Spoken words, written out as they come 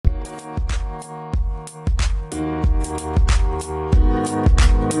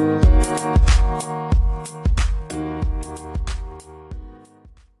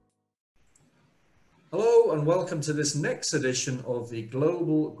and welcome to this next edition of the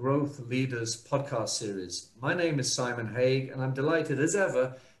Global Growth Leaders podcast series. My name is Simon Haig, and I'm delighted as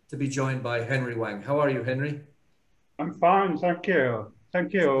ever to be joined by Henry Wang. How are you, Henry? I'm fine, thank you.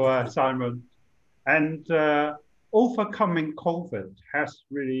 Thank you, Simon. And overcoming COVID has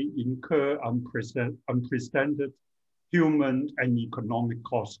really incurred unprecedented human and economic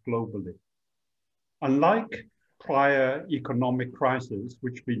costs globally. Unlike prior economic crises,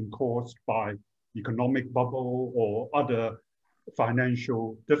 which have been caused by economic bubble or other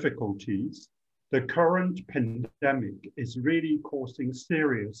financial difficulties, the current pandemic is really causing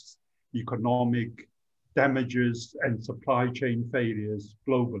serious economic damages and supply chain failures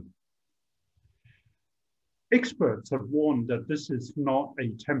globally. Experts have warned that this is not a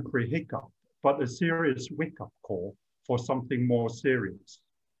temporary hiccup, but a serious wake-up call for something more serious.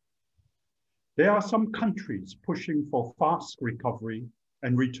 There are some countries pushing for fast recovery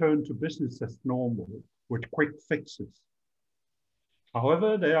and return to business as normal with quick fixes.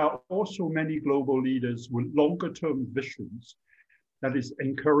 However, there are also many global leaders with longer-term visions that is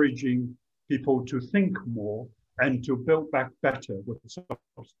encouraging people to think more and to build back better with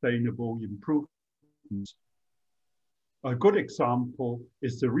sustainable improvements. A good example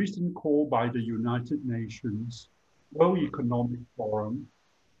is the recent call by the United Nations, World Economic Forum,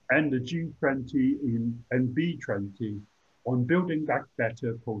 and the G20 and B20 on building back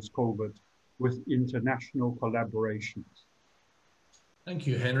better post-COVID with international collaborations. Thank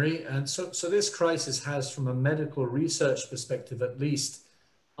you, Henry. And so this crisis has, from a medical research perspective at least,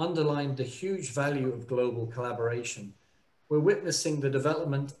 underlined the huge value of global collaboration. We're witnessing the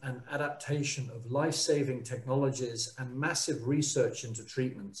development and adaptation of life-saving technologies and massive research into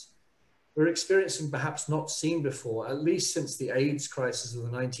treatments. We're experiencing perhaps not seen before, at least since the AIDS crisis of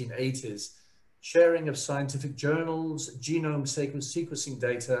the 1980s, sharing of scientific journals, genome sequencing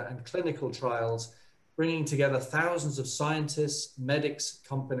data, and clinical trials, bringing together thousands of scientists, medics,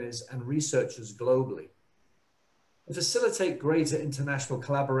 companies, and researchers globally. To facilitate greater international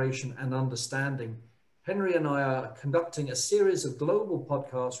collaboration and understanding, Henry and I are conducting a series of global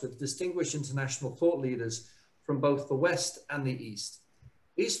podcasts with distinguished international thought leaders from both the West and the East.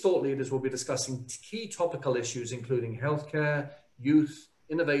 These thought leaders will be discussing key topical issues, including healthcare, youth,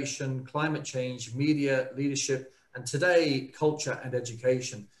 innovation, climate change, media, leadership, and today, culture and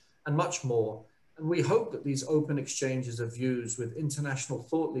education, and much more. And we hope that these open exchanges of views with international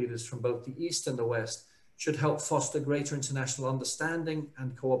thought leaders from both the East and the West should help foster greater international understanding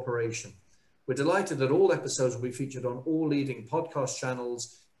and cooperation. We're delighted that all episodes will be featured on all leading podcast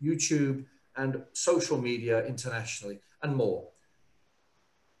channels, YouTube, and social media internationally, and more.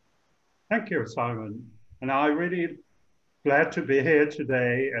 Thank you, Simon. And I'm really glad to be here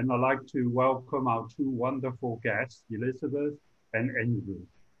today, and I'd like to welcome our two wonderful guests, Elizabeth and Andrew.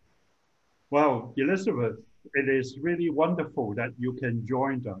 Well, Elizabeth, it is really wonderful that you can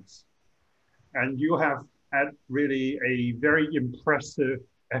join us. And you have had really a very impressive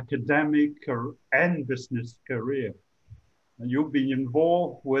academic and business career. And you've been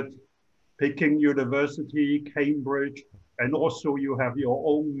involved with Peking University, Cambridge, and also you have your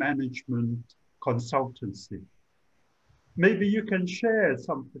own management consultancy. Maybe you can share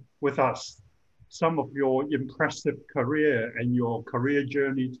with us some of your impressive career and your career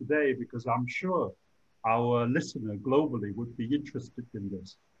journey today, because I'm sure our listener globally would be interested in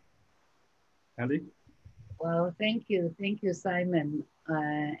this. Ellie? Well, thank you, Simon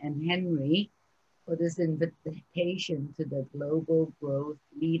and Henry, for this invitation to the Global Growth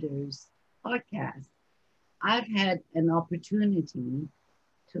Leaders podcast. I've had an opportunity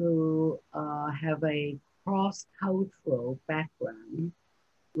to have a cross-cultural background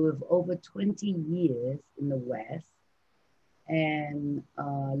with over 20 years in the West and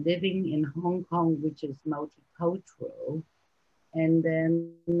living in Hong Kong, which is multicultural, and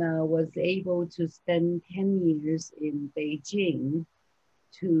then was able to spend 10 years in Beijing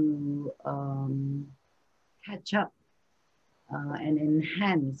to catch up and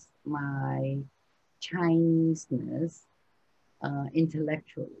enhance my Chineseness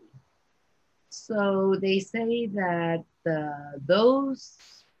intellectually. So they say that those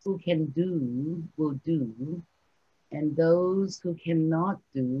who can do will do, and those who cannot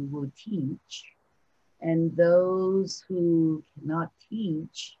do will teach, and those who cannot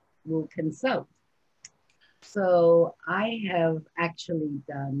teach will consult. So I have actually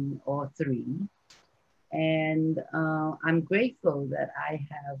done all three. And I'm grateful that I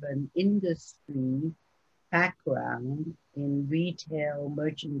have an industry background in retail,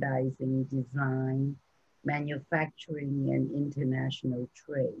 merchandising, design, manufacturing, and international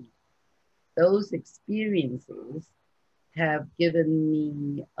trade. Those experiences have given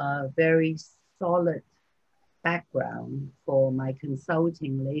me a very solid background for my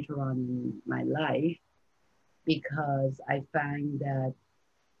consulting later on in my life, because I find that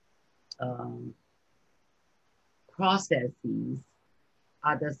processes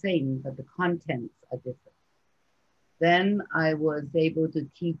are the same, but the contents are different. Then I was able to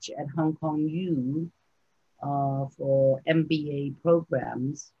teach at Hong Kong U for MBA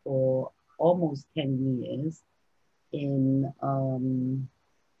programs for almost 10 years in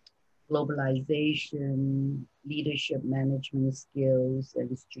globalization, leadership management skills,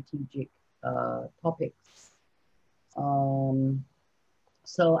 and strategic topics.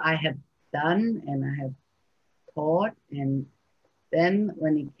 So I have done and I have taught, and then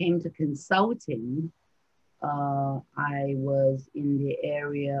when it came to consulting, I was in the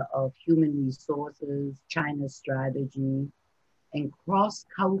area of human resources, China strategy, and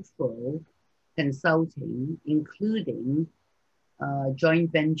cross-cultural consulting, including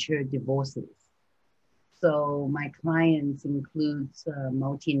joint venture divorces. So my clients includes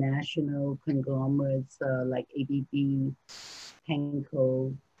multinational conglomerates like ABB,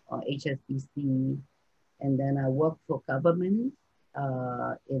 Henkel, HSBC, and then I work for government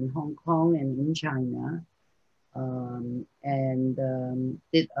in Hong Kong and in China,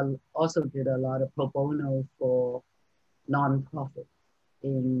 also did a lot of pro bono for nonprofits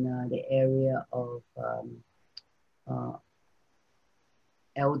in the area of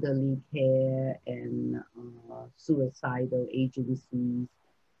elderly care and suicidal agencies.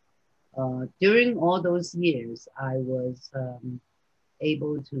 During all those years, I was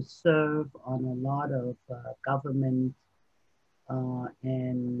able to serve on a lot of government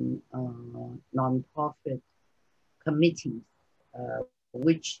and nonprofit committees,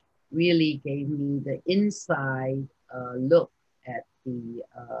 which really gave me the inside look at the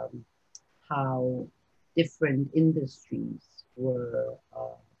how different industries were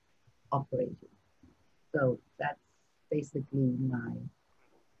operating. So that's basically my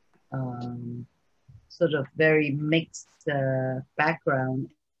sort of very mixed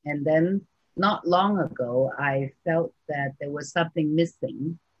background. And then not long ago, I felt that there was something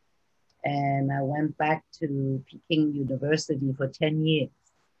missing. And I went back to Peking University for 10 years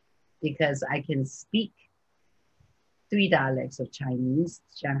because I can speak 3 dialects of Chinese,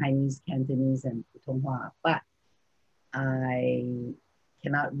 Shanghainese, Cantonese, and Putonghua, but I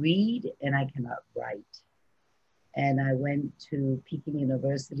cannot read and I cannot write. And I went to Peking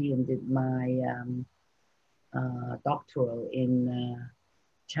University and did my doctoral in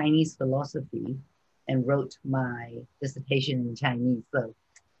Chinese philosophy and wrote my dissertation in Chinese. So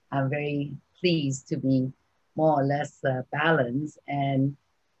I'm very pleased to be more or less balanced. And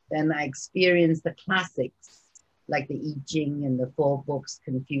then I experienced the classics like the I Ching and the 4 books,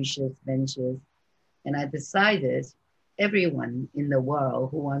 Confucius, Mencius. And I decided everyone in the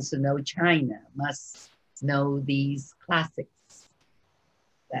world who wants to know China must know these classics.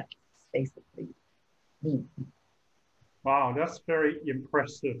 That's basically me. Wow, that's very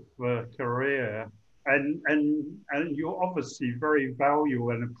impressive career. And you're obviously very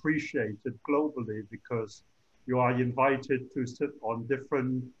valued and appreciated globally because you are invited to sit on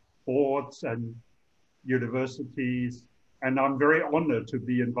different boards and universities. And I'm very honored to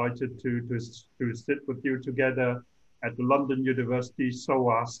be invited to sit with you together at the London University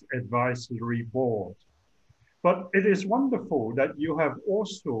SOAS Advisory Board. But it is wonderful that you have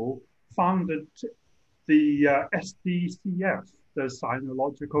also founded the SDCF, the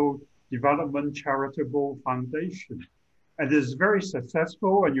Sinological Development Charitable Foundation. And it is very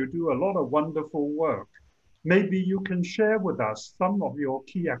successful and you do a lot of wonderful work. Maybe you can share with us some of your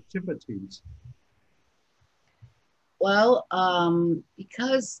key activities. Well,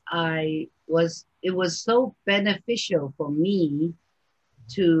 because it was so beneficial for me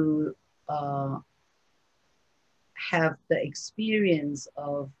to have the experience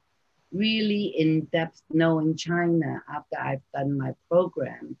of really in-depth knowing China after I've done my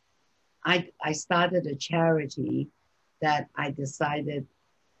program. I started a charity that I decided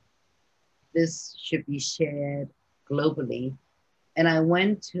this should be shared globally. And I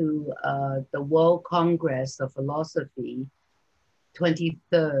went to the World Congress of Philosophy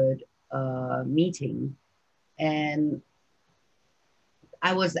 23rd meeting. And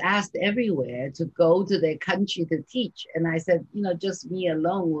I was asked everywhere to go to their country to teach. And I said, you know, just me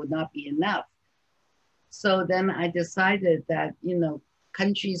alone would not be enough. So then I decided that, you know,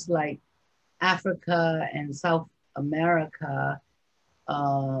 countries like Africa and South America,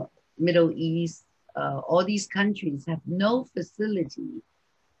 Middle East, all these countries have no facility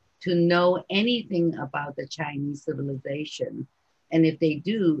to know anything about the Chinese civilization. And if they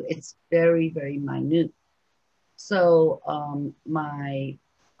do, it's very, very minute. So my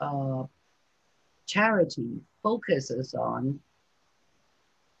charity focuses on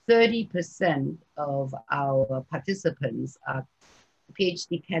 30% of our participants are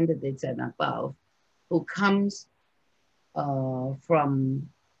PhD candidates and above who comes from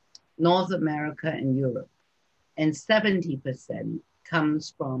North America and Europe, and 70%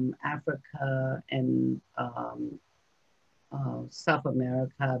 comes from Africa and South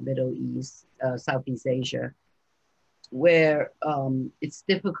America, Middle East, Southeast Asia, where it's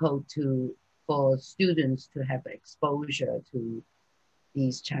difficult for students to have exposure to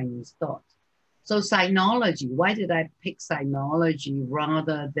these Chinese thoughts. So sinology, why did I pick sinology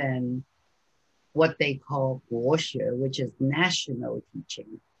rather than what they call 国学, which is national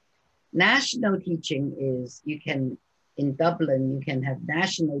teaching? National teaching is, in Dublin, you can have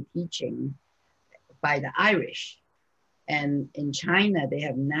national teaching by the Irish. And in China, they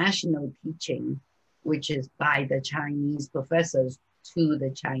have national teaching, which is by the Chinese professors to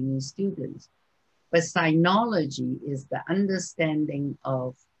the Chinese students. But sinology is the understanding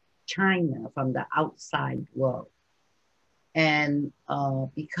of China from the outside world. And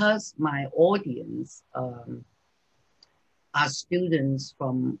because my audience are students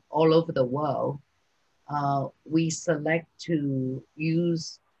from all over the world, we select to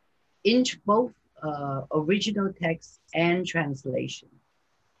use both original text and translation.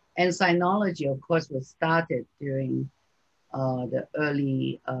 And sinology, of course, was started during the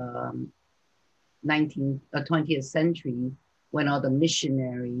early 20th century, when all the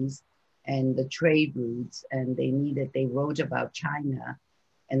missionaries and the trade routes, and they wrote about China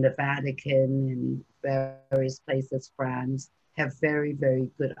and the Vatican and various places, France, have very, very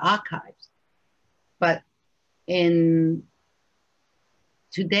good archives. But in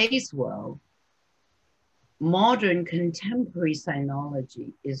today's world, modern contemporary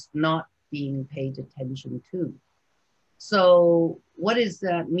sinology is not being paid attention to. So what does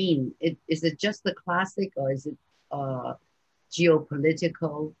that mean? Is it just the classic, or is it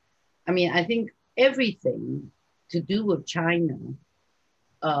geopolitical? I mean, I think everything to do with China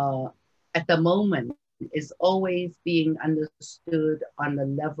at the moment is always being understood on the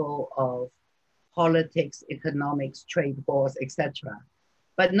level of politics, economics, trade wars, etc.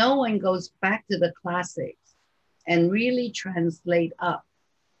 But no one goes back to the classics and really translate up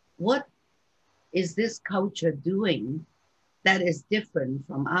what is this culture doing that is different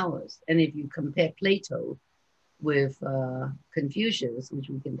from ours. And if you compare Plato with Confucius, which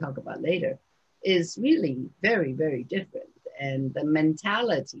we can talk about later, is really very, very different. And the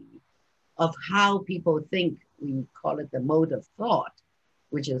mentality of how people think, we call it the mode of thought,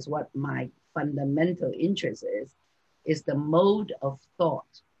 which is what my fundamental interest is the mode of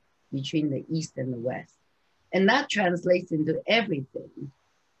thought between the East and the West. And that translates into everything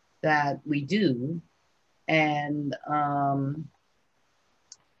that we do. And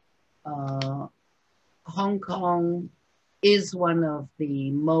Hong Kong is one of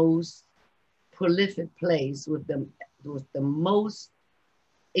the most prolific places with the most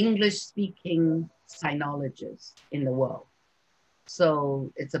English-speaking sinologists in the world.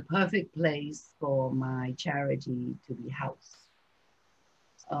 So it's a perfect place for my charity to be housed.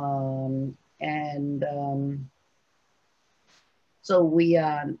 So we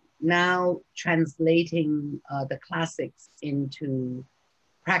are now translating the classics into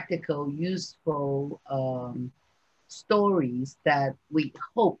practical, useful stories that we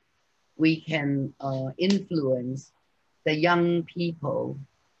hope we can influence the young people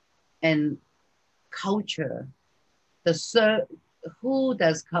and culture. Who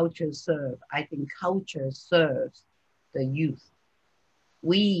does culture serve? I think culture serves the youth.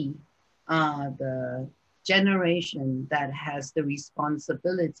 We are the generation that has the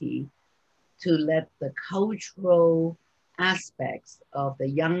responsibility to let the cultural aspects of the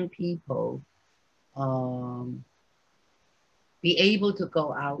young people be able to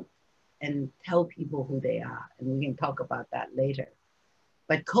go out and tell people who they are. And we can talk about that later.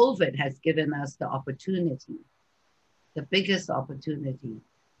 But COVID has given us the opportunity, the biggest opportunity,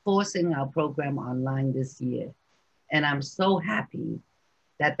 forcing our program online this year. And I'm so happy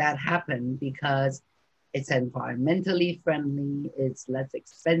that that happened, because it's environmentally friendly, it's less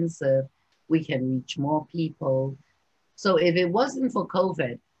expensive, we can reach more people. So if it wasn't for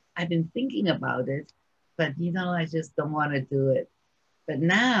COVID, I've been thinking about it, but I just don't want to do it. But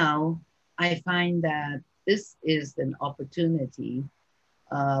now I find that this is an opportunity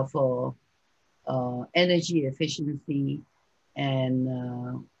for energy efficiency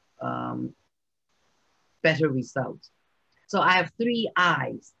and better results. So I have 3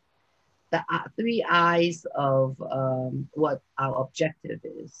 eyes, the 3 eyes of what our objective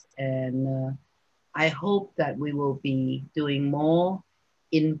is. And I hope that we will be doing more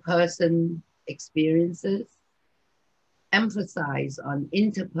in-person experiences emphasize on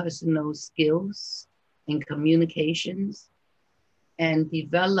interpersonal skills and communications, and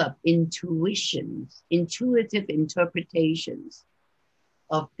develop intuitive interpretations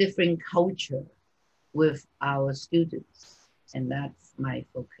of different culture with our students. And that's my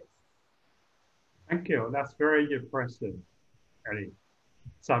focus. Thank you. That's very impressive, Ellie.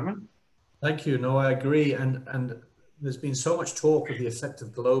 Simon? Thank you. No, I agree. And there's been so much talk of the effect of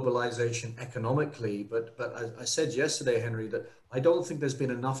globalization economically, but I said yesterday, Henry, that I don't think there's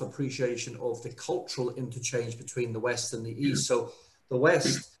been enough appreciation of the cultural interchange between the West and the East. So the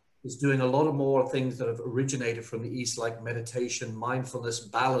West is doing a lot of more things that have originated from the East, like meditation, mindfulness,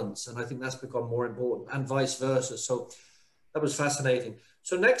 balance. And I think that's become more important, and vice versa. So that was fascinating.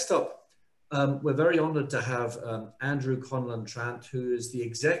 So next up, we're very honored to have Andrew Conlon-Trant, who is the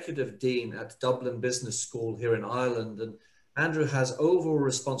Executive Dean at Dublin Business School here in Ireland. And Andrew has overall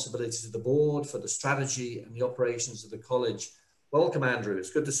responsibility to the board for the strategy and the operations of the college. Welcome, Andrew.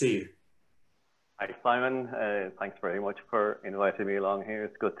 It's good to see you. Hi, Simon. Thanks very much for inviting me along here.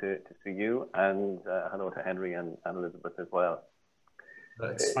 It's good to see you, and hello to Henry and Elizabeth as well.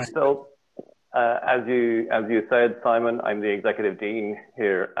 Thanks. So, as you said, Simon, I'm the Executive Dean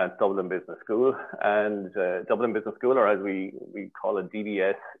here at Dublin Business School, and Dublin Business School, or as we call it,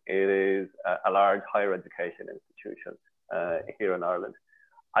 DBS, it is a large higher education institution here in Ireland.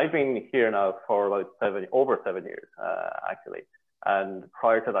 I've been here now for about over 7 years, actually. And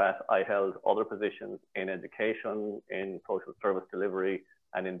prior to that, I held other positions in education, in social service delivery,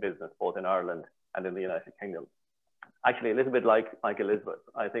 and in business, both in Ireland and in the United Kingdom. Actually, a little bit like Elizabeth,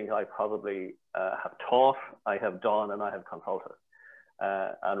 I think I probably have taught, I have done, and I have consulted.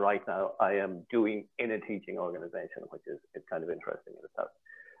 And right now, I am doing in a teaching organization, which is kind of interesting in itself.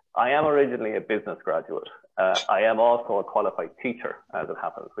 I am originally a business graduate. I am also a qualified teacher, as it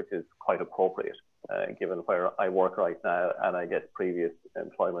happens, which is quite appropriate, given where I work right now, and I guess previous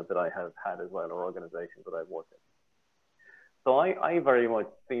employment that I have had as well, or organizations that I've worked in. So I very much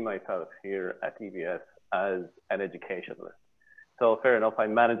see myself here at DBS as an educationalist. So fair enough,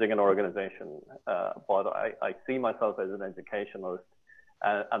 I'm managing an organization, but I see myself as an educationalist,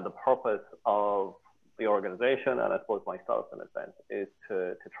 and the purpose of the organization, and I suppose myself in a sense, is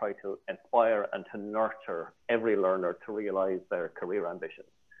to try to inspire and to nurture every learner to realize their career ambitions.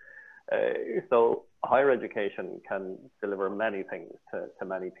 So higher education can deliver many things to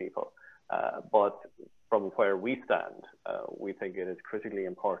many people, but from where we stand, we think it is critically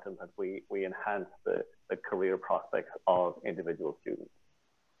important that we enhance the career prospects of individual students.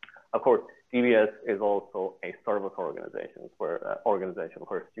 Of course, DBS is also a service organization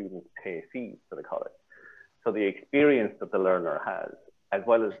where students pay fees to the college. So the experience that the learner has, as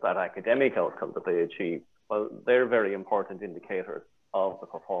well as that academic outcome that they achieve, well, they're very important indicators of the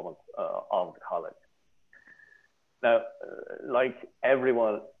performance of the college. Now, like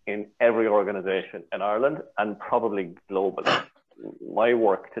everyone in every organization in Ireland, and probably globally, my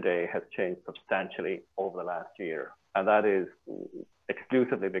work today has changed substantially over the last year. And that is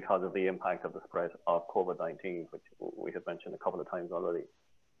exclusively because of the impact of the spread of COVID-19, which we have mentioned a couple of times already.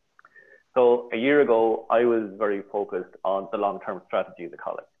 So a year ago, I was very focused on the long-term strategy of the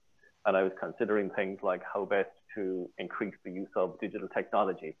college. And I was considering things like how best to increase the use of digital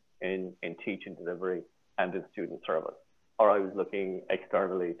technology in teaching delivery and in student service. Or I was looking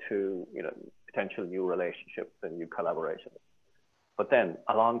externally to potential new relationships and new collaborations. But then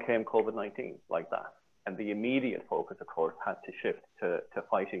along came COVID-19 like that. And the immediate focus, of course, had to shift to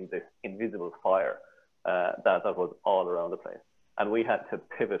fighting this invisible fire that was all around the place. And we had to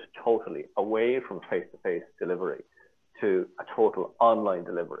pivot totally away from face-to-face delivery to a total online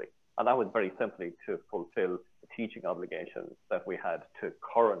delivery. And that was very simply to fulfill the teaching obligations that we had to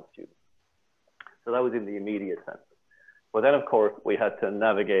current students. So that was in the immediate sense. But then, of course, we had to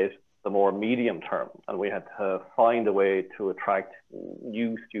navigate the more medium term, and we had to find a way to attract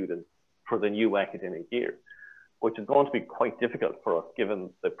new students for the new academic year, which is going to be quite difficult for us given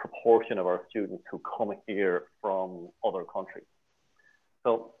the proportion of our students who come here from other countries.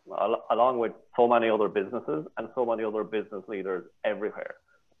 So along with so many other businesses and so many other business leaders everywhere,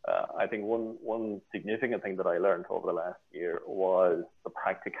 I think one significant thing that I learned over the last year was the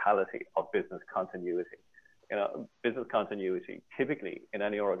practicality of business continuity. Business continuity typically in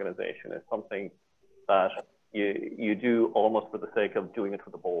any organization is something that you do almost for the sake of doing it for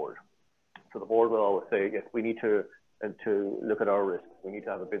the board. So the board will always say, yes, we need to look at our risks. We need to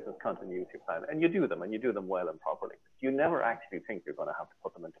have a business continuity plan, and you do them, and you do them well and properly. You never actually think you're going to have to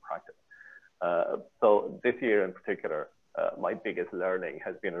put them into practice. So this year in particular, my biggest learning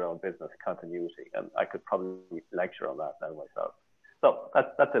has been around business continuity, and I could probably lecture on that now myself. So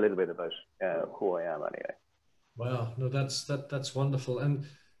that's a little bit about who I am anyway. Wow, no, that's wonderful. And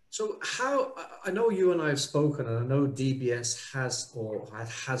so how, I know you and I have spoken, and I know DBS has or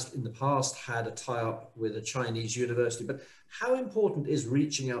has in the past had a tie-up with a Chinese university, but how important is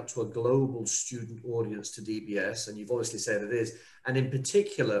reaching out to a global student audience to DBS? And you've obviously said it is, and in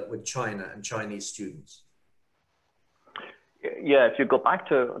particular with China and Chinese students. Yeah, if you go back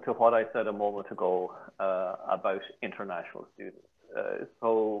to what I said a moment ago about international students,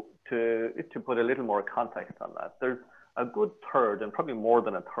 so to put a little more context on that, there's a good third, and probably more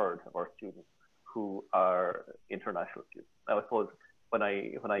than a third of our students who are international students. Now, I suppose when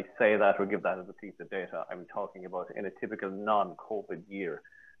I say that or give that as a piece of data, I'm talking about in a typical non-COVID year.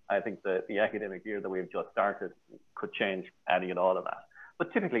 I think the academic year that we've just started could change any and all of that.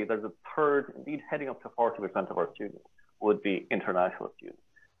 But typically, there's a third, indeed heading up to 40% of our students would be international students.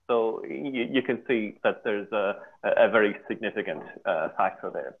 So you can see that there's a very significant factor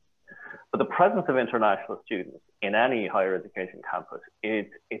there. But the presence of international students in any higher education campus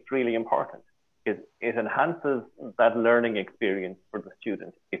it's really important. It enhances that learning experience for the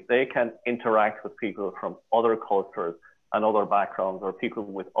student if they can interact with people from other cultures and other backgrounds, or people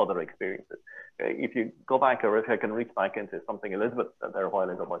with other experiences. If you go back, or if I can reach back into something Elizabeth said there a while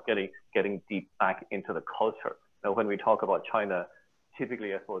ago about getting deep back into the culture. Now, when we talk about China,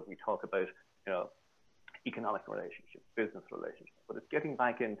 typically, I suppose we talk about, economic relationships, business relationships, but it's getting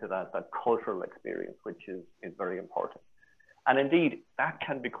back into that cultural experience, which is very important. And indeed, that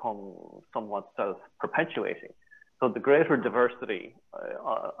can become somewhat self-perpetuating. So the greater diversity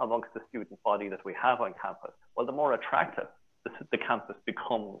amongst the student body that we have on campus, well, the more attractive the campus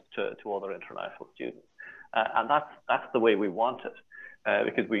becomes to other international students. And that's the way we want it,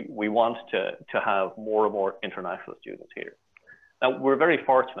 because we want to have more and more international students here. Now, we're very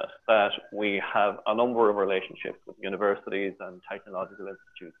fortunate that we have a number of relationships with universities and technological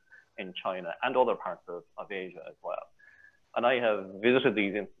institutes in China and other parts of Asia as well. And I have visited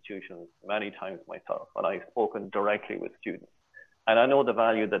these institutions many times myself, and I've spoken directly with students. And I know the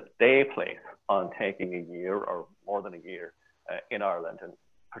value that they place on taking a year or more than a year in Ireland, and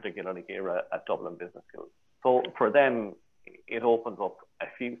particularly here at Dublin Business School. So for them, it opens up a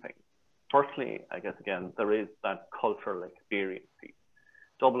few things. Firstly, I guess, again, there is that cultural experience piece.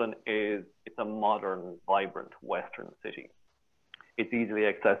 Dublin it's a modern, vibrant Western city. It's easily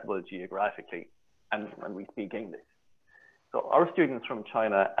accessible geographically, and we speak English. So our students from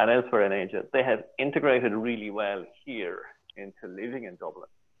China and elsewhere in Asia, they have integrated really well here into living in Dublin.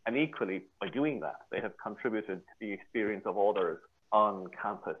 And equally, by doing that, they have contributed to the experience of others on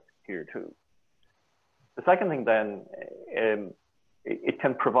campus here too. The second thing then, it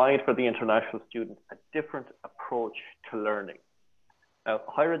can provide for the international students a different approach to learning. Now,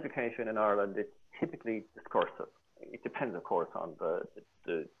 higher education in Ireland is typically discursive. It depends, of course, on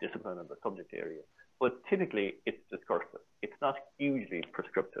the discipline and the subject area, but typically it's discursive. It's not hugely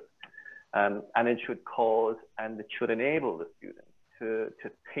prescriptive. And it should cause, and it should enable the student to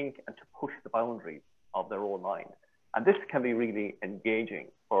think and to push the boundaries of their own mind. And this can be really engaging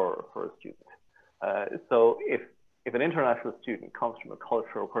for a student. So if an international student comes from a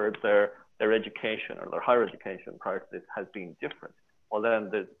culture where their education or their higher education prior to this has been different, well,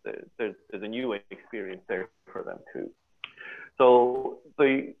 then there's a new experience there for them too. So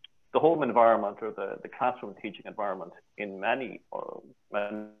the home environment, or the classroom teaching environment in many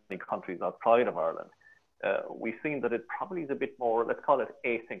countries outside of Ireland, we've seen that it probably is a bit more, let's call it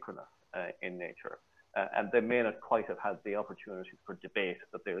asynchronous in nature. And they may not quite have had the opportunities for debate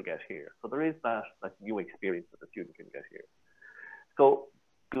that they'll get here. So there is that new experience that the student can get here. So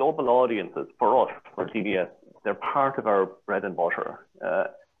global audiences for us, for DBS, they're part of our bread and butter.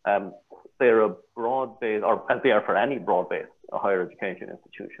 They're a broad-based, or as they are for any broad-based higher education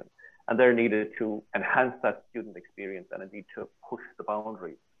institution. And they're needed to enhance that student experience and indeed to push the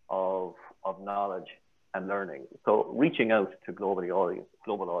boundaries of knowledge and learning. So reaching out to global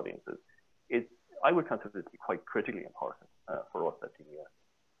audiences is, I would consider it to be quite critically important for us at DBS.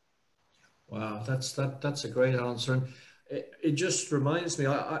 Wow, that's a great answer. And it just reminds me,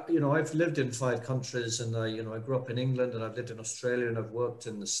 I've lived in 5 countries, and I grew up in England, and I've lived in Australia, and I've worked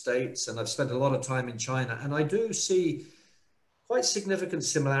in the States, and I've spent a lot of time in China. And I do see quite significant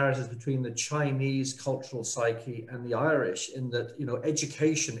similarities between the Chinese cultural psyche and the Irish, in that,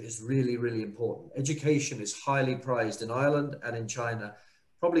 education is really, really important. Education is highly prized in Ireland and in China,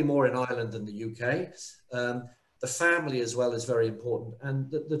 probably more in Ireland than the UK. The family as well is very important, and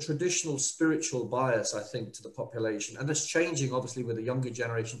the traditional spiritual bias, I think, to the population, and that's changing obviously with the younger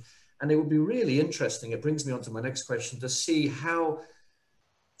generation. And it would be really interesting, it brings me on to my next question, to see how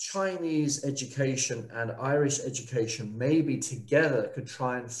Chinese education and Irish education maybe together could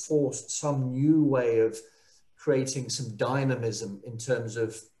try and force some new way of creating some dynamism in terms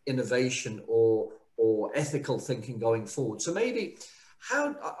of innovation or ethical thinking going forward. So maybe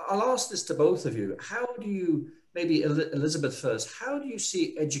I'll ask this to both of you. How do you, maybe Elizabeth first, how do you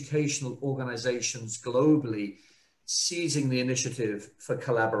see educational organizations globally seizing the initiative for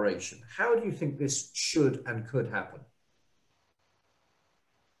collaboration? How do you think this should and could happen?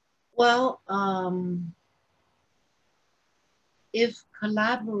 Well, if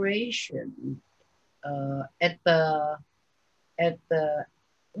collaboration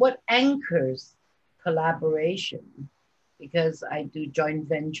what anchors collaboration, because I do joint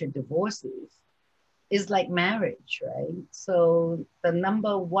venture divorces, is like marriage, right? So the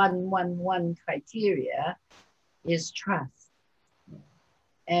number one criteria is trust.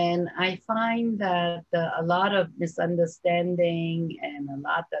 And I find that a lot of misunderstanding and a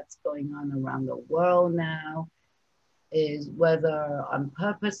lot that's going on around the world now is, whether on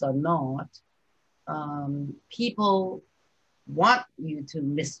purpose or not, people want you to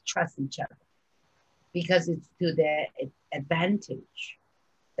mistrust each other because it's to their advantage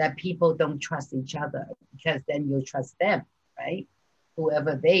that people don't trust each other, because then you'll trust them, right?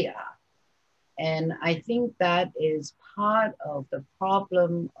 Whoever they are. And I think that is part of the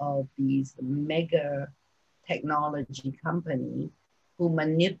problem of these mega technology company who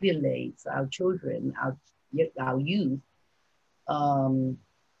manipulates our children, our youth,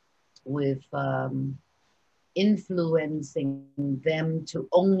 with influencing them to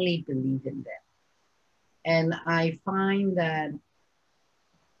only believe in them. And I find that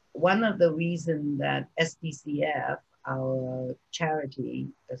one of the reasons that SDCF, our charity,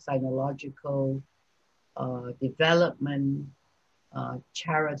 the Sinological Development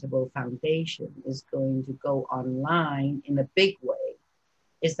Charitable Foundation, is going to go online in a big way,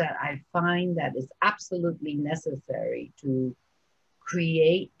 is that I find that it's absolutely necessary to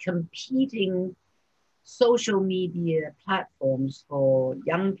create competing social media platforms for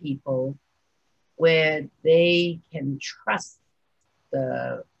young people where they can trust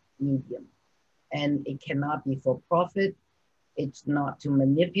the medium. And it cannot be for profit. It's not to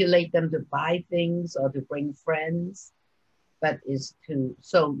manipulate them to buy things or to bring friends, but is to,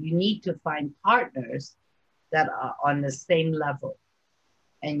 so you need to find partners that are on the same level,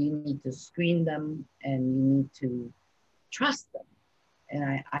 and you need to screen them and you need to trust them.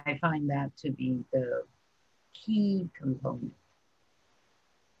 And I find that to be the key component.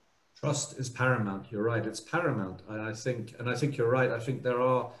 Trust is paramount. You're right. It's paramount. And I think you're right. I think there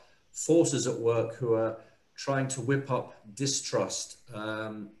are forces at work who are trying to whip up distrust,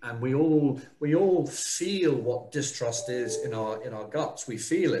 and we all feel what distrust is in our guts. We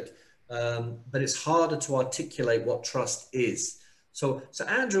feel it, but it's harder to articulate what trust is. So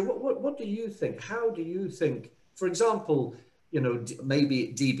Andrew, what do you think? How do you think, for example,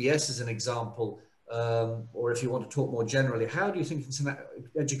 maybe DBS is an example, or if you want to talk more generally, how do you think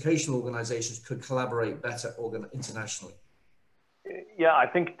educational organizations could collaborate better internationally? Yeah, I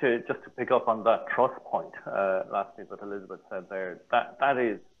think just to pick up on that trust point, lastly, what Elizabeth said there, that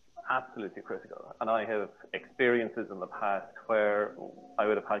is absolutely critical. And I have experiences in the past where I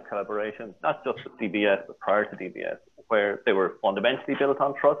would have had collaborations, not just with DBS, but prior to DBS, where they were fundamentally built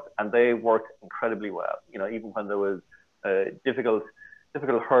on trust and they worked incredibly well. Even when there was difficult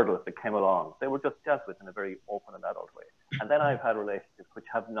hurdles that came along, they were just dealt with in a very open and adult way. And then I've had relationships which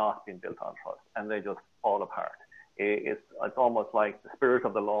have not been built on trust and they just fall apart. It's almost like the spirit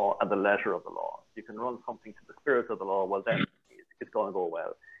of the law and the letter of the law. You can run something to the spirit of the law, well then it's going to go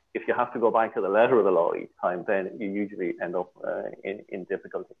well. If you have to go back to the letter of the law each time, then you usually end up in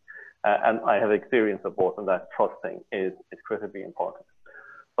difficulty. And I have experience of both, and that trust thing is critically important.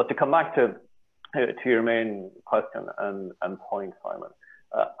 But to come back to your main question and point, Simon,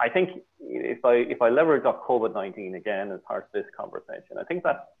 I think if I leverage off COVID-19 again as part of this conversation, I think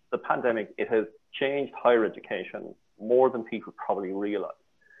that the pandemic, it has changed higher education more than people probably realize.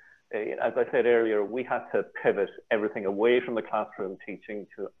 As I said earlier, we had to pivot everything away from the classroom teaching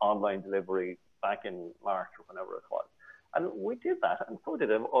to online delivery back in March or whenever it was. And we did that, and so did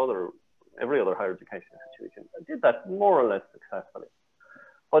every other higher education institution. Did that more or less successfully.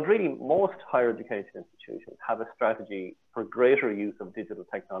 But really, most higher education institutions have a strategy for greater use of digital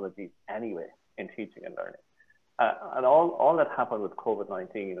technologies anyway in teaching and learning. And all that happened with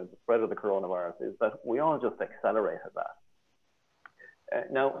COVID-19 and the spread of the coronavirus is that we all just accelerated that.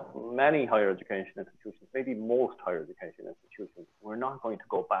 Now, many higher education institutions, maybe most higher education institutions, we're not going to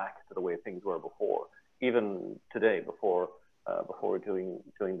go back to the way things were before. Even today, before doing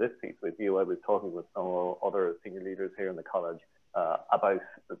this piece with you, I was talking with some other senior leaders here in the college about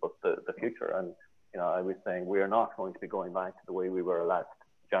the future. And I was saying we are not going to be going back to the way we were last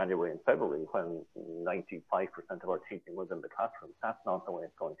January and February when 95% of our teaching was in the classroom. That's not the way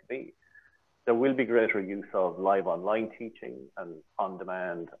it's going to be. There will be greater use of live online teaching and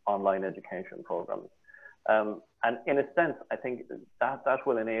on-demand online education programs. And in a sense, I think that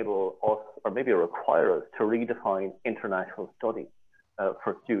will enable us, or maybe require us, to redefine international study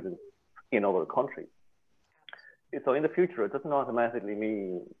for students in other countries. So in the future, it doesn't automatically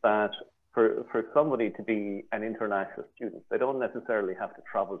mean that for somebody to be an international student, they don't necessarily have to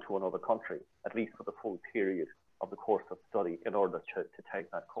travel to another country, at least for the full period of the course of study, in order to take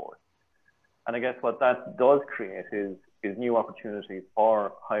that course. And I guess what that does create is new opportunities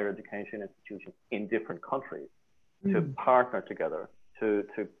for higher education institutions in different countries to partner together to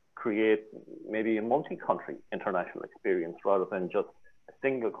create maybe a multi-country international experience rather than just a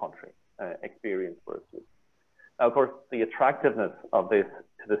single country experience for a student. Now, of course, the attractiveness of this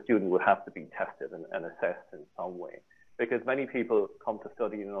to the student would have to be tested and assessed in some way, because many people come to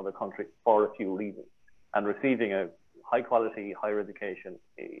study in another country for a few reasons, and receiving a high quality higher education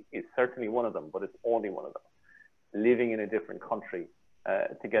is certainly one of them, but it's only one of them. Living in a different country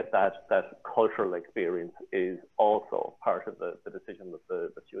to get that cultural experience is also part of the decision that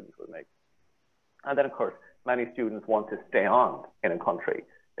the students will make. And then, of course, many students want to stay on in a country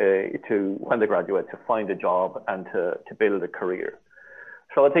to, when they graduate, to find a job and to build a career.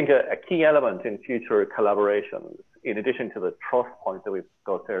 So I think a key element in future collaborations, in addition to the trust point that we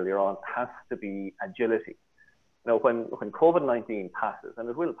discussed earlier on, has to be agility. You know, when COVID-19 passes, and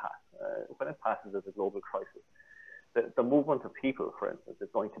it will pass, when it passes as a global crisis, the movement of people, for instance, is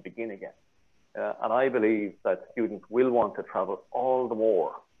going to begin again. And I believe that students will want to travel all the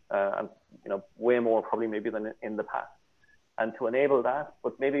more, and way more probably maybe than in the past. And to enable that,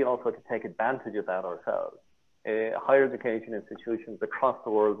 but maybe also to take advantage of that ourselves, higher education institutions across the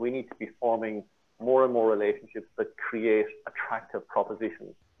world, we need to be forming more and more relationships that create attractive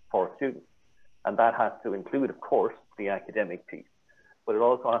propositions for students. And that has to include, of course, the academic piece, but it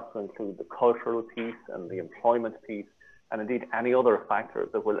also has to include the cultural piece and the employment piece, and indeed any other factors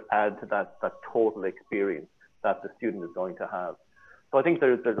that will add to that total experience that the student is going to have. So I think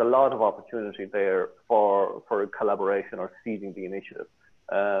there's a lot of opportunity there for collaboration or seizing the initiative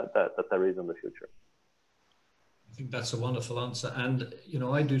that there is in the future. I think that's a wonderful answer. And,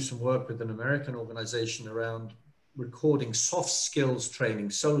 I do some work with an American organization around recording soft skills training,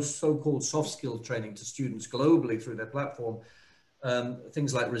 so-called soft skills training to students globally through their platform.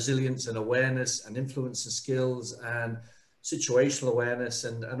 Things like resilience and awareness and influence and skills and situational awareness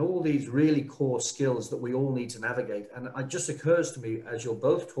and all these really core skills that we all need to navigate. And it just occurs to me, as you're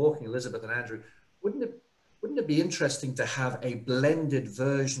both talking, Elizabeth and Andrew, wouldn't it be interesting to have a blended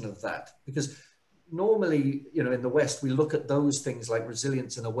version of that? Because normally, in the West, we look at those things like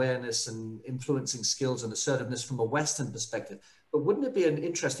resilience and awareness and influencing skills and assertiveness from a Western perspective. But wouldn't it be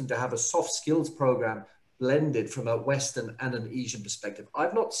interesting to have a soft skills program blended from a Western and an Asian perspective?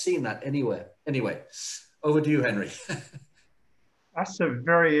 I've not seen that anywhere. Anyway, over to you, Henry. That's a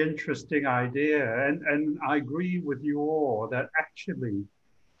very interesting idea. And I agree with you all that actually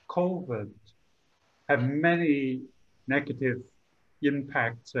COVID have many negative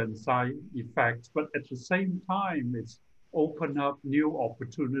impacts and side effects, but at the same time, it's opened up new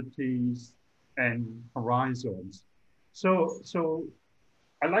opportunities and horizons. So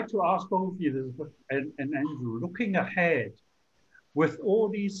I'd like to ask both Elizabeth and Andrew, looking ahead with all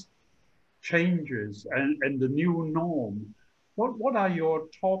these changes and the new norm, what are your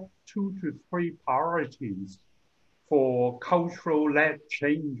top 2 to 3 priorities for cultural-led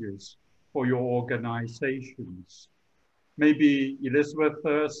changes for your organizations? Maybe Elizabeth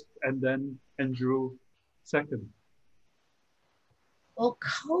first and then Andrew second. Well,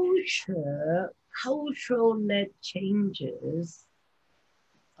 cultural-led changes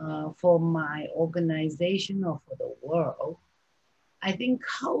for my organization or for the world, I think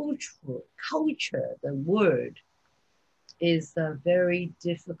culture, the word, is a very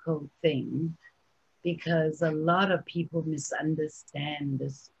difficult thing because a lot of people misunderstand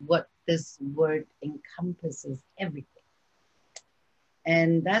what this word encompasses everything.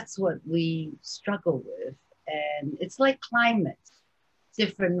 And that's what we struggle with. And it's like climate,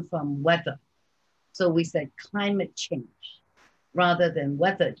 different from weather. So we said climate change rather than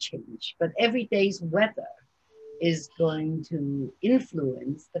weather change. But every day's weather is going to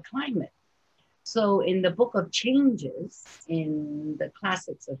influence the climate. So in the Book of Changes, in the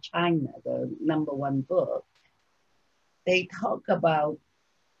Classics of China, the #1 book, they talk about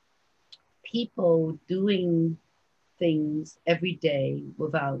people doing things every day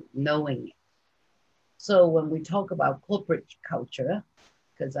without knowing it. So when we talk about corporate culture,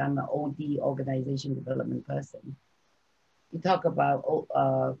 because I'm an OD, organization development person, You talk about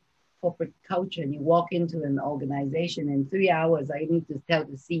corporate culture, and you walk into an organization in 3 hours, I need to tell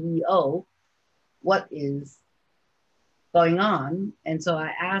the CEO what is going on. And so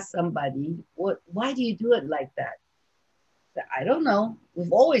I asked somebody, why do you do it like that? I don't know.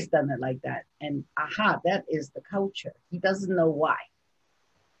 We've always done it like that. And aha, that is the culture. He doesn't know why.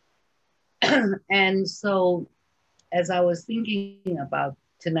 And so as I was thinking about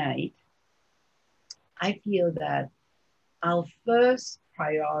tonight, I feel that our first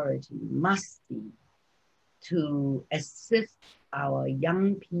priority must be to assist our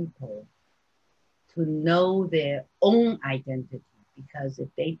young people to know their own identity, because if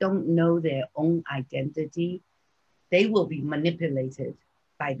they don't know their own identity, they will be manipulated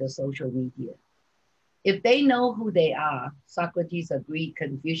by the social media. If they know who they are, Socrates agreed,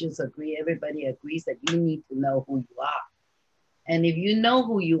 Confucius agreed, everybody agrees that you need to know who you are. And if you know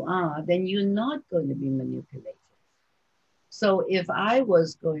who you are, then you're not going to be manipulated. So if I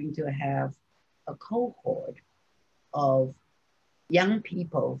was going to have a cohort of young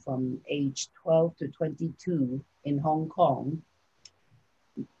people from age 12 to 22 in Hong Kong,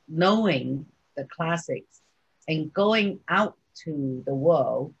 knowing the classics and going out to the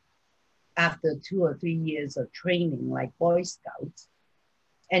world after 2 or 3 years of training like Boy Scouts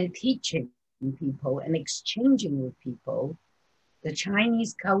and teaching people and exchanging with people the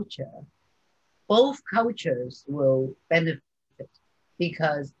Chinese culture, both cultures will benefit,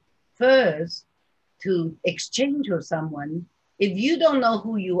 because first, to exchange with someone, if you don't know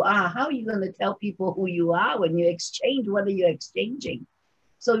who you are, how are you going to tell people who you are when you exchange? What are you exchanging?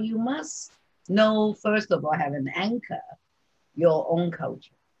 So you must know, first of all, have an anchor, your own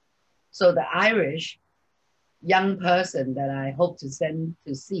culture. So the Irish young person that I hope to send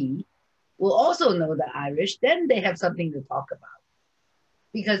to see will also know the Irish. Then they have something to talk about,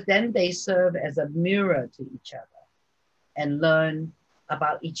 because then they serve as a mirror to each other and learn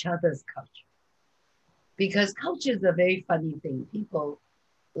about each other's culture. Because culture is a very funny thing. People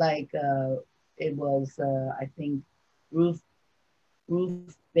like, it was, I think, Ruth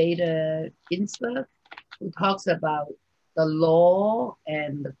Bader Ginsburg, who talks about the law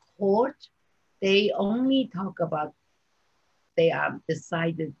and the court. They only talk about, they are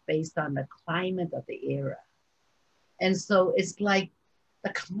decided based on the climate of the era. And so it's like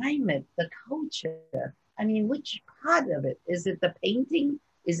the climate, the culture. I mean, which part of it? Is it the painting?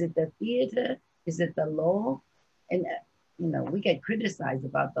 Is it the theater? Is it the law? And, you know, we get criticized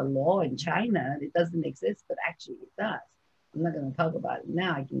about the law in China. It doesn't exist, but actually it does. I'm not going to talk about it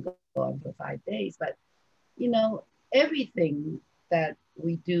now. I can go on for 5 days. But, you know, everything that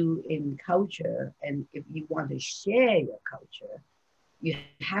we do in culture, and if you want to share your culture, you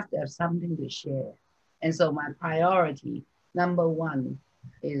have to have something to share. And so my priority, number one,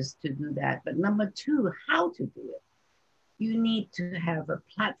 is to do that. But number two, how to do it. You need to have a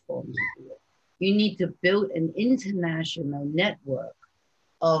platform to do it. You need to build an international network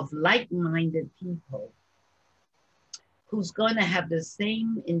of like-minded people who's going to have the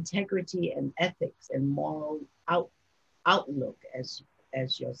same integrity and ethics and moral outlook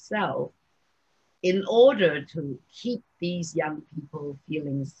as yourself, in order to keep these young people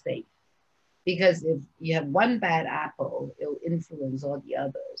feeling safe. Because if you have one bad apple, it'll influence all the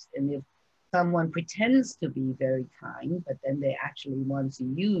others. And if someone pretends to be very kind, but then they actually want to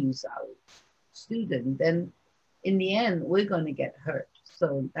use our student, then in the end, we're going to get hurt.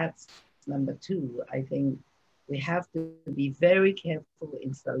 So that's number two. I think we have to be very careful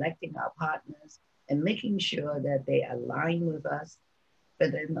in selecting our partners and making sure that they align with us.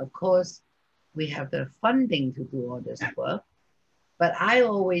 But then, of course, we have the funding to do all this work. But I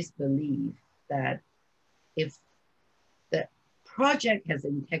always believe that if the project has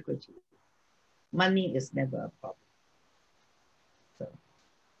integrity, money is never a problem. So.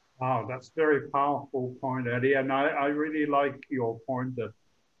 Wow, that's a very powerful point, Eddie. And I really like your point that,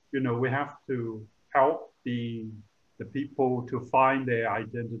 you know, we have to help the people to find their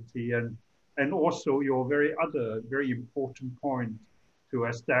identity, and also your very important point to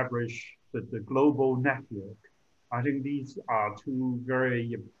establish the global network. I think these are two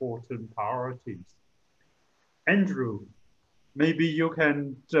very important priorities. Andrew, maybe you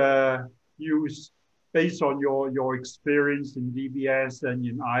can use, based on your experience in DBS and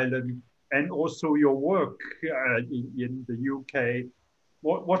in Ireland, and also your work in the UK,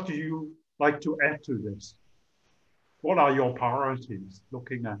 what do you like to add to this? What are your priorities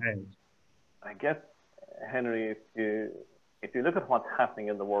looking ahead? I guess, Henry, if you look at what's happening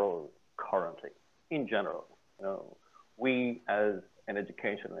in the world currently, in general, you know, we as an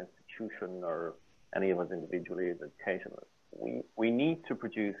educational institution, or any of us individually as educationalists, we need to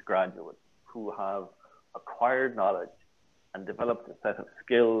produce graduates who have acquired knowledge and developed a set of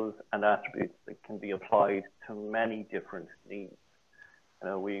skills and attributes that can be applied to many different needs.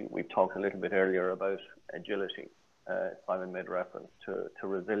 We talked a little bit earlier about agility. Simon made reference to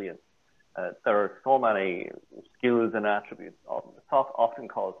resilience. There are so many skills and attributes, often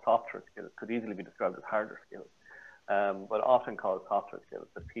called softer skills, could easily be described as harder skills, but often called softer skills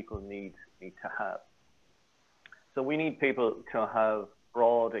that people need to have. So we need people to have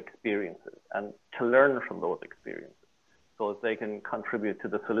broad experiences and to learn from those experiences so that they can contribute to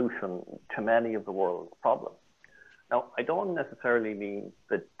the solution to many of the world's problems. Now, I don't necessarily mean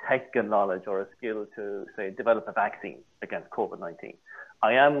the technical knowledge or a skill to, say, develop a vaccine against COVID-19.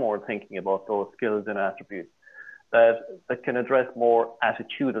 I am more thinking about those skills and attributes that can address more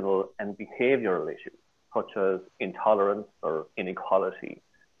attitudinal and behavioral issues, such as intolerance or inequality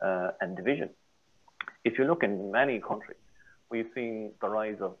and division. If you look in many countries, we've seen the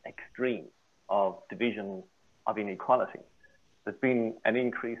rise of extremes of division, of inequality. There's been an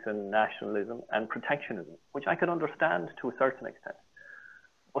increase in nationalism and protectionism, which I can understand to a certain extent,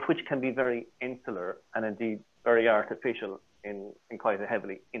 but which can be very insular and indeed very artificial in quite a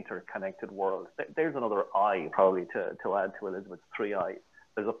heavily interconnected world. There's another I probably to add to Elizabeth's three I's.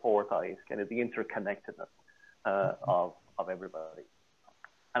 There's a fourth I, kind of the interconnectedness of everybody.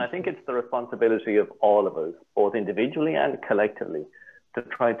 And I think it's the responsibility of all of us, both individually and collectively, to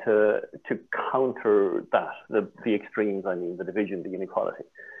try to counter that, the extremes, I mean, the division, the inequality,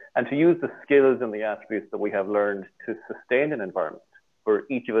 and to use the skills and the attributes that we have learned to sustain an environment where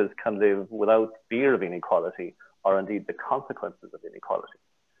each of us can live without fear of inequality or indeed the consequences of inequality.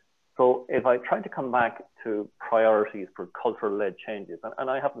 So if I try to come back to priorities for cultural-led changes, and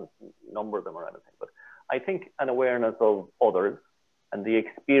I haven't numbered them or anything, but I think an awareness of others and the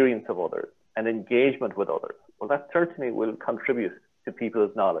experience of others and engagement with others, well, that certainly will contribute to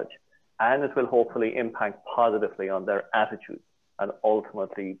people's knowledge, and it will hopefully impact positively on their attitudes and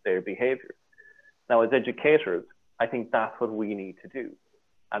ultimately their behaviors. Now, as educators, I think that's what we need to do.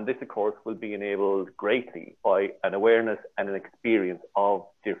 And this, of course, will be enabled greatly by an awareness and an experience of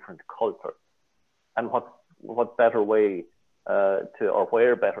different cultures. And what better way or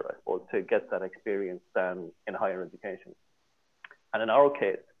where better, I suppose, to get that experience than in higher education. And in our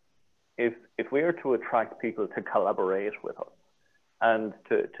case, if we are to attract people to collaborate with us and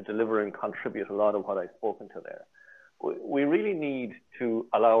to deliver and contribute a lot of what I've spoken to there, we really need to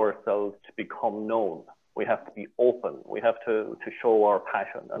allow ourselves to become known. We have to be open. We have to show our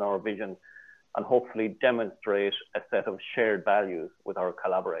passion and our vision and hopefully demonstrate a set of shared values with our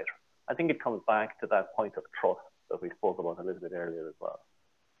collaborators. I think it comes back to that point of trust that we spoke about a little bit earlier as well.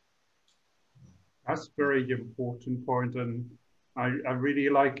 That's a very important point. And I really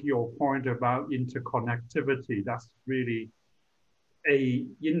like your point about interconnectivity. That's really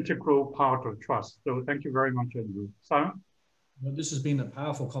an integral part of trust. So thank you very much, Andrew. Simon? Well, this has been a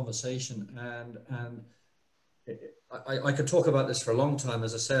powerful conversation, and I could talk about this for a long time.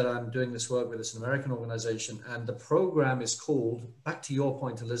 As I said, I'm doing this work with this American organization, and the program is called, back to your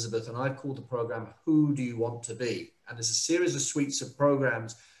point, Elizabeth, and I've called the program, Who Do You Want to Be? And it's a series of suites of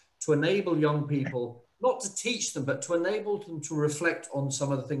programs to enable young people, not to teach them, but to enable them to reflect on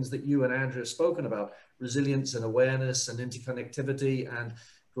some of the things that you and Andrew have spoken about, resilience and awareness and interconnectivity and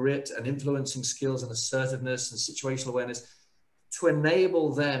grit and influencing skills and assertiveness and situational awareness, to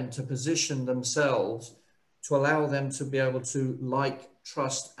enable them to position themselves, to allow them to be able to like,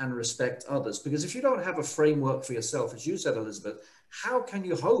 trust, and respect others. Because if you don't have a framework for yourself, as you said, Elizabeth, how can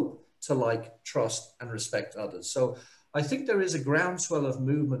you hope to like, trust, and respect others? So I think there is a groundswell of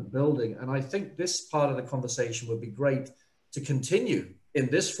movement building, and I think this part of the conversation would be great to continue in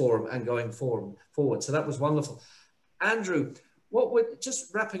this forum and going forward. So that was wonderful. Andrew,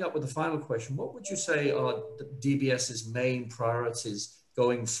 just wrapping up with the final question, what would you say are DBS's main priorities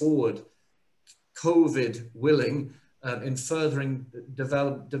going forward, COVID willing, in further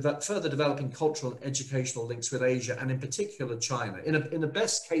developing cultural and educational links with Asia, and in particular China? In a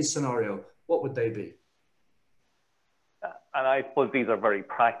best case scenario, what would they be? And I suppose these are very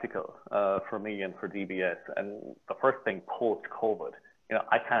practical for me and for DBS. And the first thing post-COVID,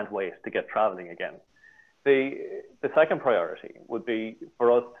 I can't wait to get traveling again. The second priority would be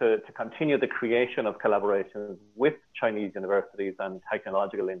for us to continue the creation of collaborations with Chinese universities and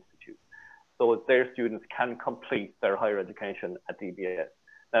technological institutes, so that their students can complete their higher education at DBS.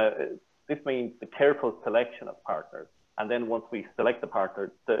 Now, this means the careful selection of partners, and then once we select the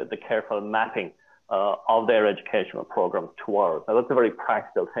partner, the careful mapping of their educational programs to ours. Now, that's a very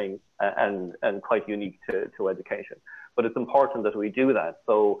practical thing and quite unique to education. But it's important that we do that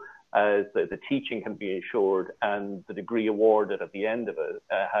so as the teaching can be ensured and the degree awarded at the end of it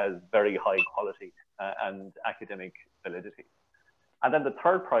has very high quality and academic validity. And then the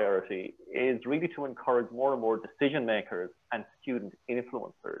third priority is really to encourage more and more decision makers and student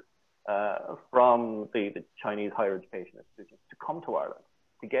influencers from the Chinese higher education institutions to come to Ireland,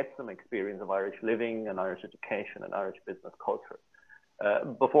 to get some experience of Irish living and Irish education and Irish business culture.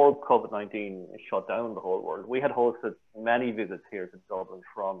 Before COVID-19 shut down the whole world, we had hosted many visits here to Dublin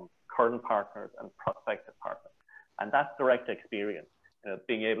from current partners and prospective partners. And that direct experience,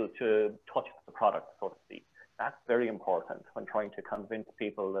 being able to touch the product, so to speak, that's very important when trying to convince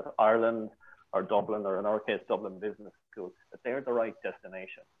people that Ireland or Dublin, or in our case, Dublin Business School, that they're the right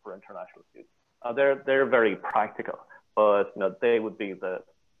destination for international students. They're very practical, but they would be the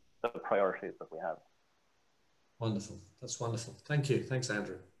priorities that we have. Wonderful. That's wonderful. Thank you. Thanks,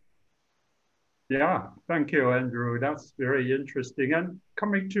 Andrew. Yeah, thank you, Andrew. That's very interesting. And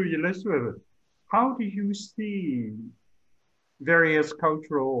coming to Elizabeth, how do you see various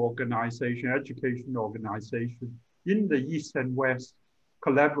cultural organizations, education organizations in the East and West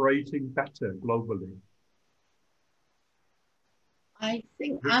collaborating better globally? I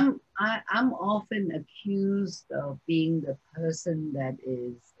think I'm often accused of being the person that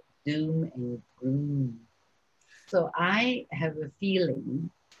is doom and gloom. So I have a feeling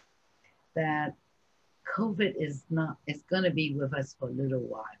that COVID is going to be with us for a little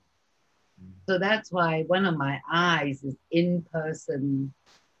while. So that's why one of my eyes is in-person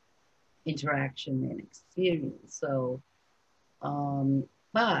interaction and experience. So,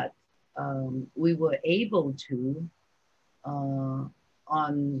 we were able to,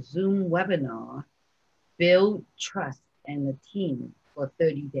 on Zoom webinar, build trust and a team for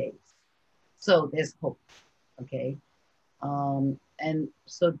 30 days. So there's hope, okay? And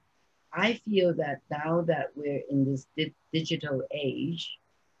so I feel that now that we're in this digital age,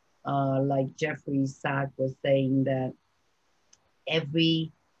 like Jeffrey Sachs was saying, that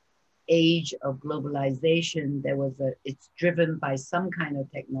every age of globalization, it's driven by some kind of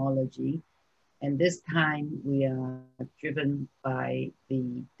technology. And this time we are driven by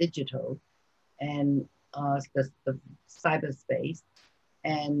the digital and the cyberspace.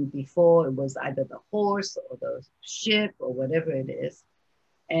 And before it was either the horse or the ship or whatever it is.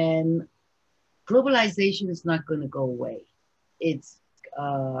 And globalization is not going to go away. It's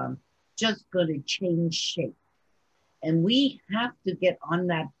just going to change shape. And we have to get on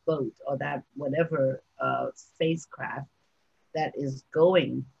that boat or that whatever spacecraft that is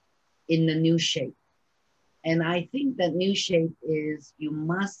going in the new shape. And I think that new shape is you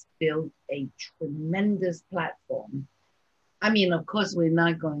must build a tremendous platform. I mean, of course, we're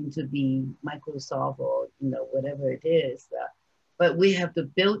not going to be Microsoft or whatever it is, but we have to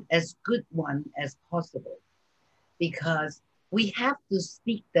build as good one as possible, because we have to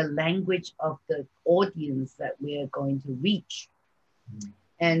speak the language of the audience that we are going to reach. Mm-hmm.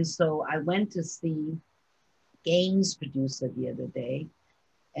 And so I went to see games producer the other day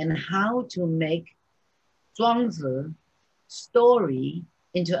and how to make Zhuangzi story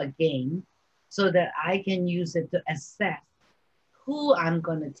into a game so that I can use it to assess who I'm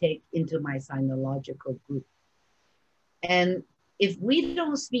going to take into my sinological group. And if we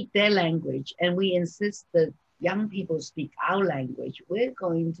don't speak their language and we insist that young people speak our language, we're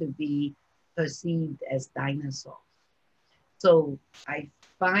going to be perceived as dinosaurs. So I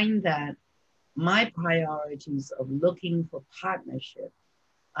find that my priorities of looking for partnership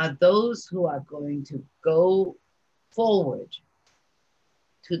are those who are going to go forward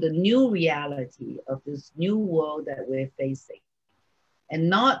to the new reality of this new world that we're facing, and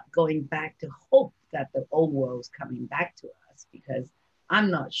not going back to hope that the old world's coming back to us, because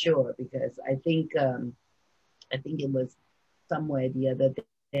I'm not sure, because I think it was somewhere the other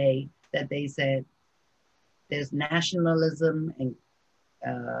day that they said there's nationalism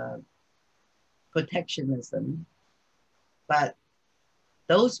and protectionism, but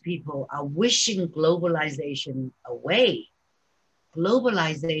those people are wishing globalization away.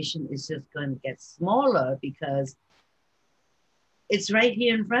 Globalization is just going to get smaller because it's right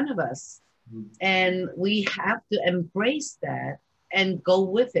here in front of us. Mm-hmm. And we have to embrace that and go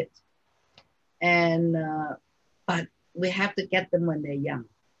with it. And, but we have to get them when they're young,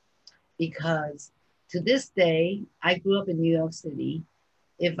 because to this day, I grew up in New York City.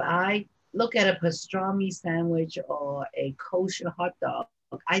 If I look at a pastrami sandwich or a kosher hot dog,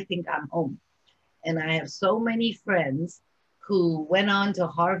 I think I'm home. And I have so many friends who went on to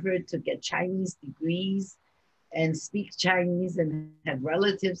Harvard to get Chinese degrees and speak Chinese, and had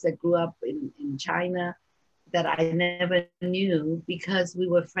relatives that grew up in China that I never knew because we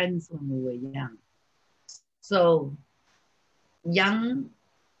were friends when we were young. So young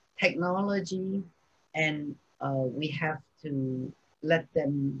technology, and we have to let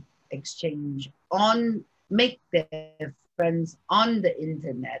them exchange make their friends on the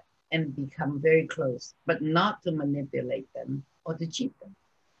internet and become very close, but not to manipulate them or to cheat them.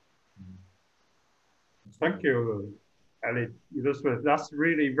 Thank you, Elizabeth. That's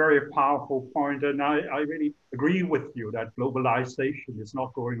really very powerful point. And I really agree with you that globalization is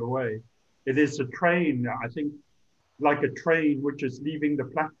not going away. It is a train, I think, like a train which is leaving the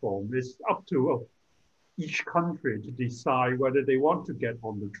platform. It's up to each country to decide whether they want to get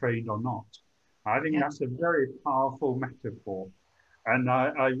on the train or not. I think that's a very powerful metaphor. And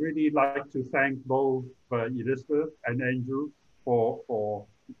I really like to thank both Elizabeth and Andrew for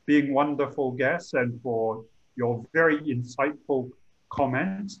being wonderful guests and for your very insightful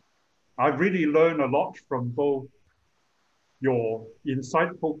comments. I've really learned a lot from both your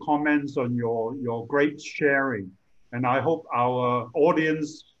insightful comments and your great sharing. And I hope our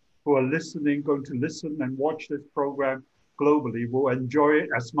audience who are going to listen and watch this program globally will enjoy it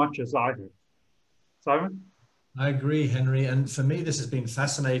as much as I have. Simon? I agree, Henry. And for me, this has been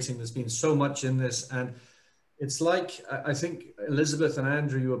fascinating. There's been so much in this. And it's like, I think Elizabeth and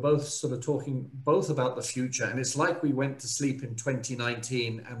Andrew, you were both sort of talking both about the future. And it's like we went to sleep in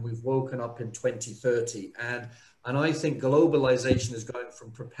 2019 and we've woken up in 2030. And I think globalization is going from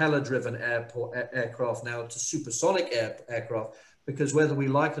propeller-driven aircraft now to supersonic aircraft, because whether we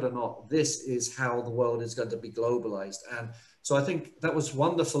like it or not, this is how the world is going to be globalized. And so I think that was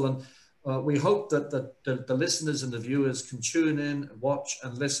wonderful. And we hope that the listeners and the viewers can tune in, watch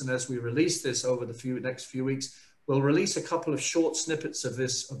and listen as we release this over the next few weeks. We'll release a couple of short snippets of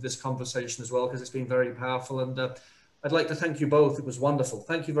this conversation as well, because it's been very powerful. And I'd like to thank you both. It was wonderful.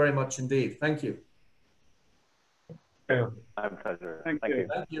 Thank you very much indeed. Thank you. My pleasure. Thank you.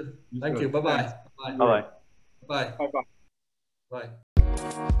 Thank you. Thank you. Bye-bye. Bye-bye. Bye. Bye-bye.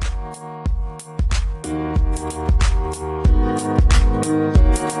 Bye.